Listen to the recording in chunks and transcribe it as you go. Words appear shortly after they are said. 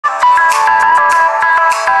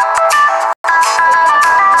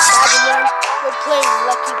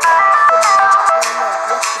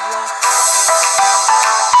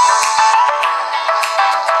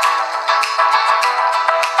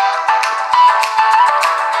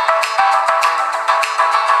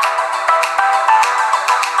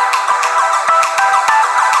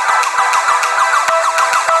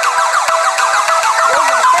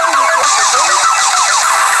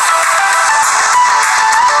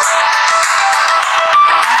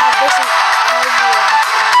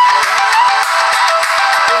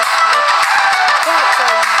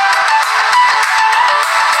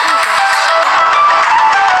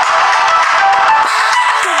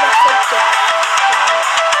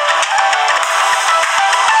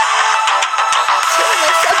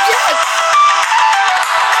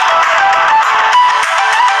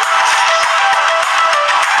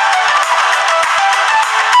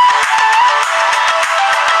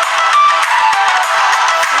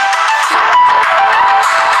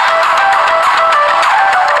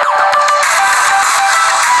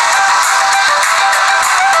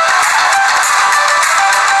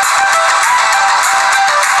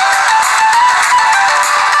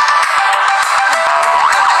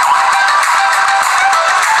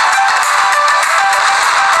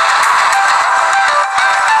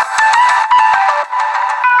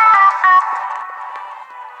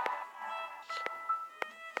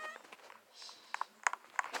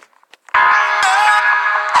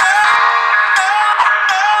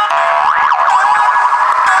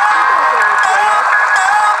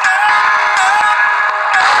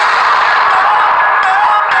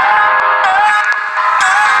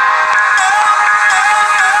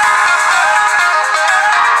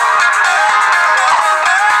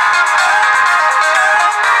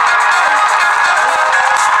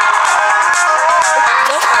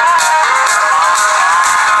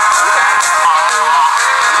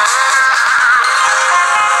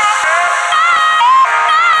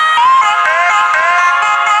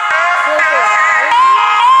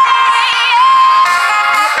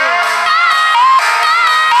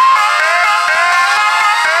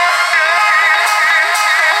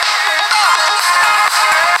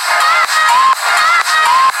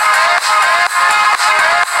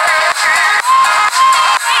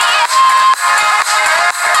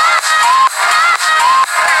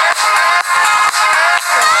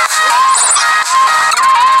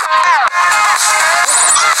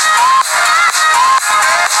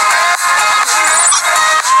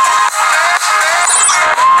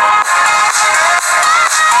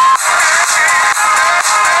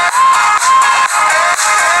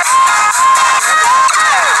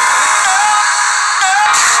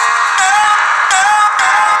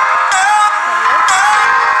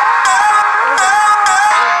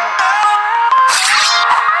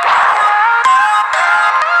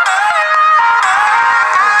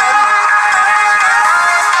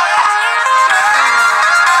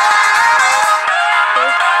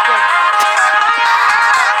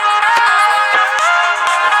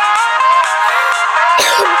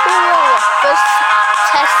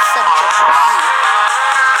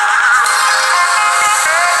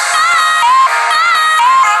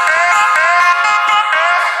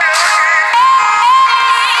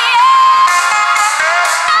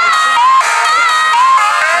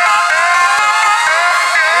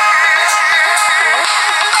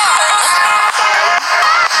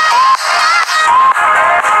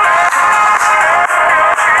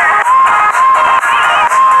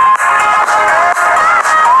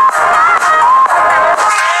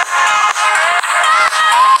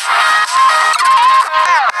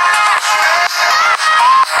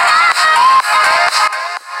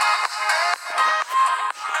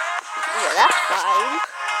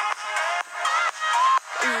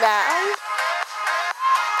Now,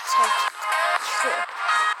 take two.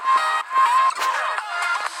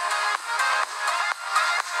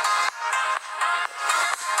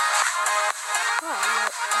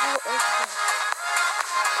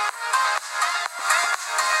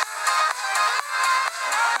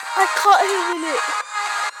 I caught him in it.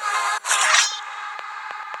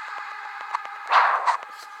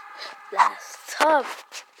 Last tub.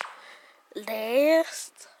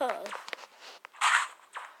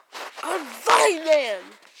 I'm Vine Man.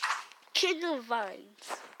 King of Vines.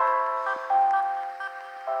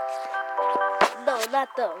 No, not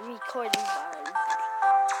the recording vines.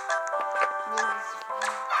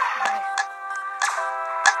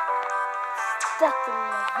 Stuck in the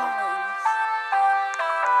vines.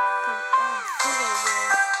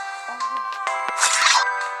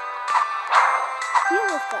 He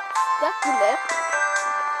almost got stuck in it.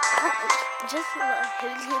 Just let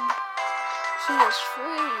him. He is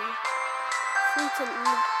free. Free to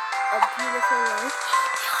live a beautiful life.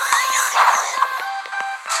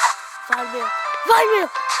 Vine Man. Vine Man!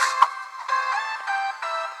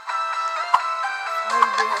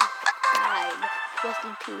 Vine Man died. Rest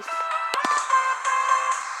in peace.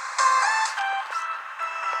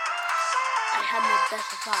 I had my best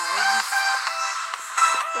vibes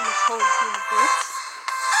in this whole universe.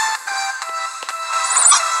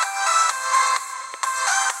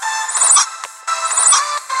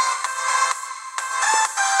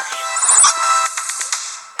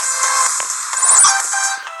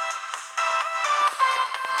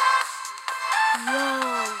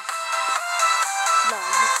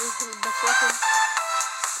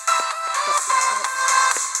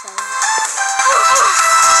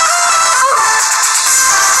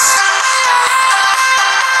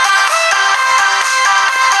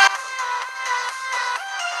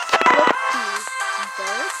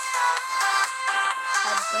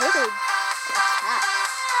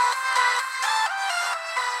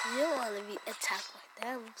 You don't want to be attacked like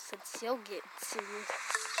them since you'll get serious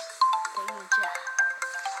danger.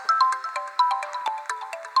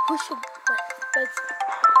 Who should my first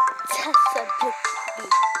test subject be?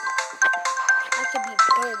 I could be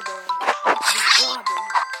Birdman. I could be Robin.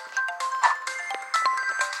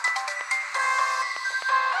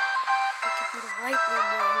 I could be the Lightning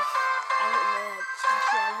Man. I don't know.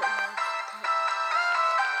 Actually, I don't know.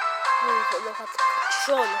 I don't know how to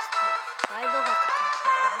control this thing. I know how to control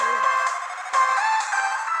it.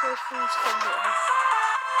 First things from the ice.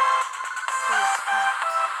 So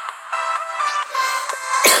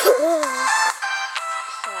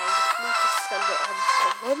I just need to send it on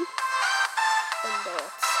someone. And they'll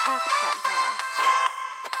attack that guy.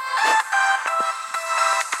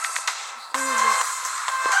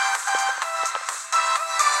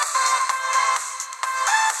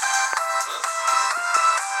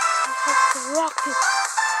 The rocket.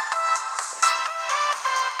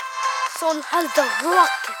 Someone has the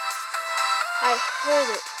rocket. I heard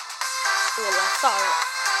it. Well, I saw it.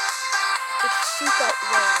 It shoots out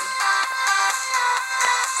rain.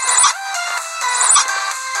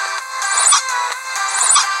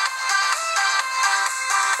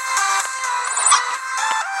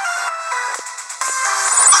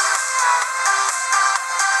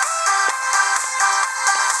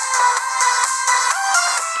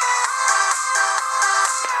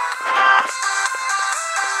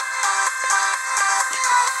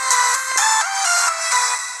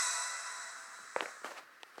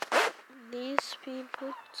 These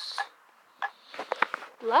people.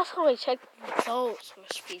 Last time I checked, those were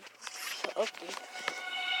speed. So, okay.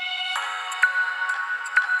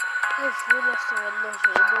 Has Rudolph the red-nosed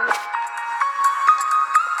rainbow?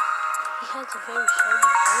 He has a very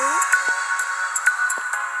shiny boat.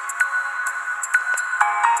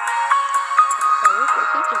 Oh,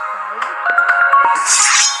 he just died.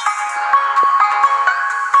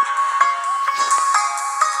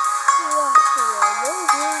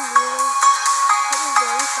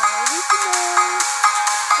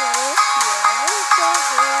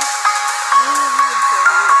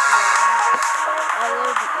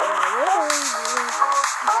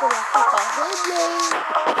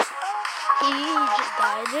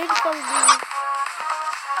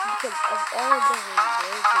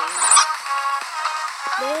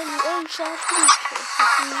 Sharpy,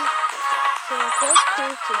 so I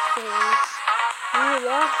got to face. You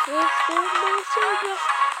lost it for my soldier.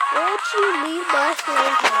 Won't you leave my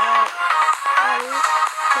friends out? I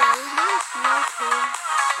don't miss nothing.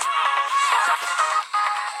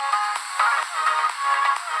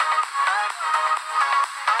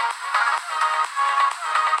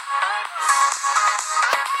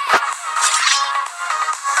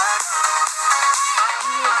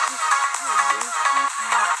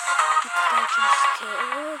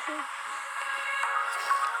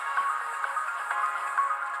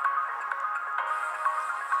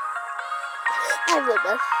 have the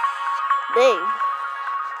best name.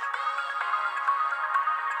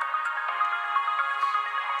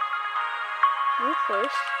 You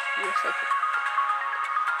first, you second.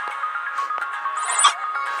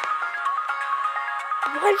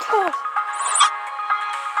 Rudolph!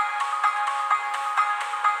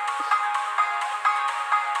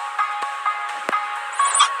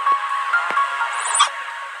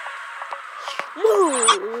 No!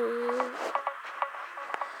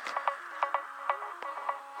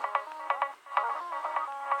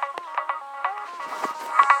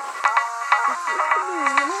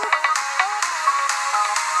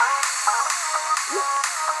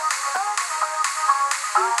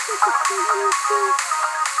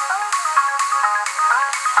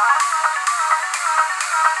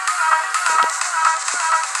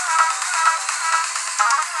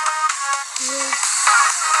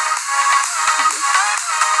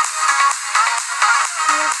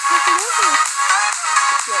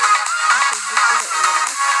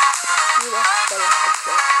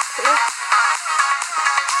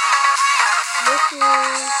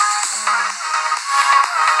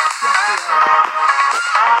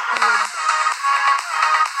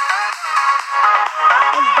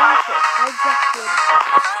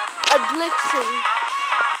 A Blitzen,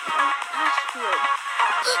 an Ashfield,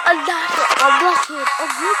 a Blackbeard, a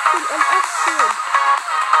Blitzen, an Ashfield.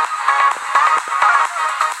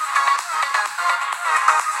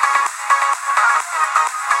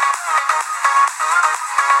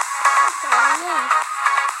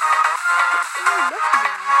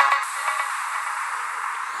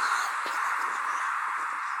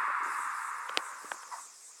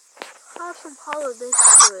 Have some holiday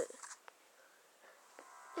spirit.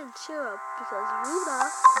 And cheer up because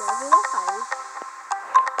Rudolph never dies.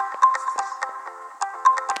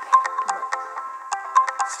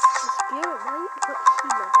 The spirit might, but he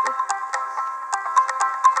never.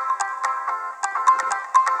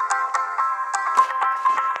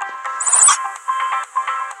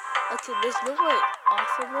 Okay, there's no way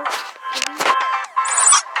awesomeness in me.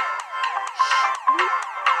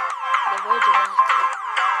 They're very dramatic.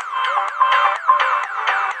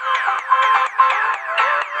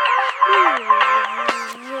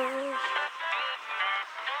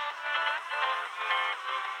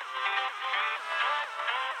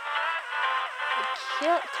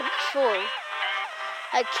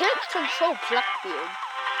 I can't control Blackbeard.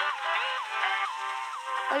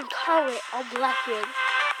 On Comet, on Blackbeard,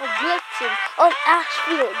 on Blitzen, on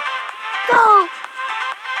Ashfield. Go!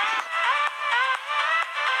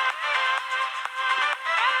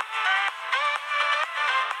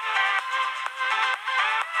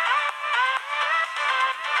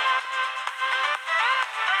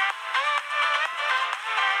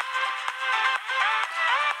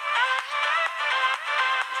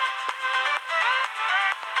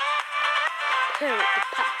 Parrot the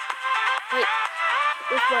pet. Wait,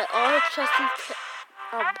 with my all trusty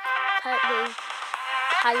pet name,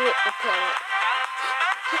 Pirate the Parrot.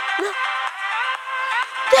 No!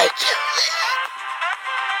 They killed it!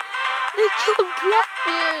 They killed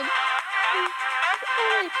Blackbeard! Oh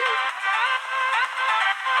my god.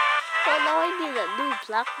 So now I need a new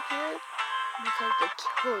Blackbeard because they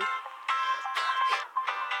killed Blackbeard.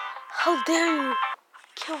 How dare you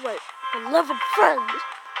kill my beloved friend!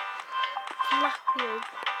 Blackbeard.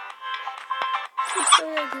 I'm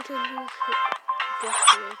sorry I didn't lose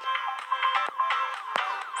Blackbeard.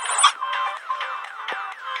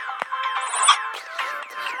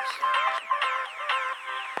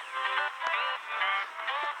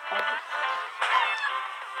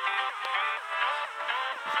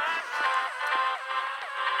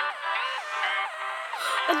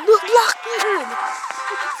 A new Blackbeard!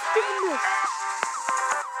 I can stand this!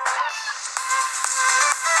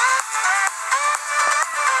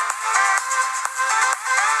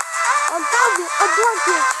 A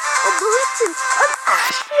Blackbeard, a Blitzen, an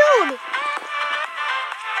Ashfield!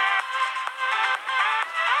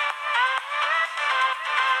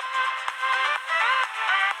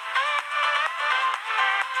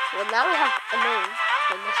 Well, now we have a name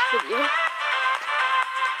in this video.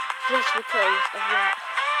 Just because of that.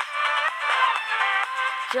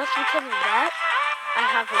 Just because of that, I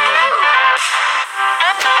have a name.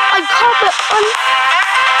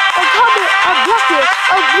 Comet, a Blackbeard,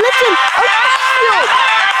 a Blitzen, a Ashfield!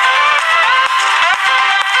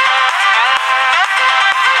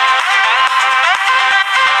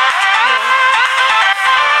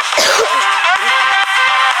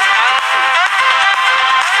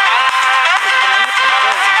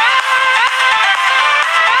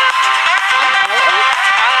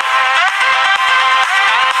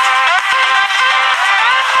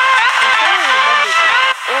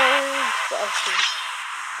 Ashfield.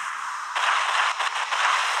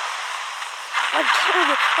 On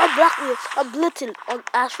Comet, on Blackbeard, on Blitzen, on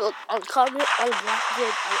Ashfield, on Comet, on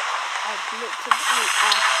Blackbeard, on Blitzen, on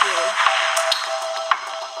Ashfield.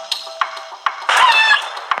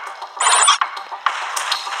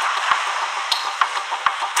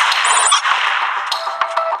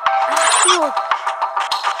 Ashfield!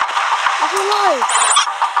 He's alive!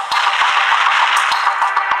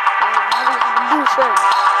 New friend.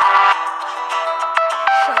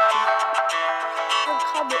 Sharpy. On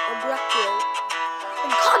Comet, on Blackbeard.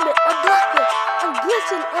 On Comet, on Blackbeard. On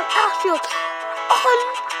Blitzen, on Ashfield. On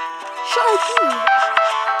Sharpy.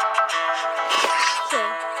 So,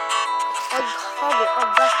 on Comet, on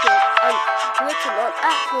Blackbeard. On Blitzen, on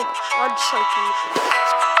Ashfield. On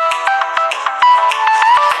Sharpy.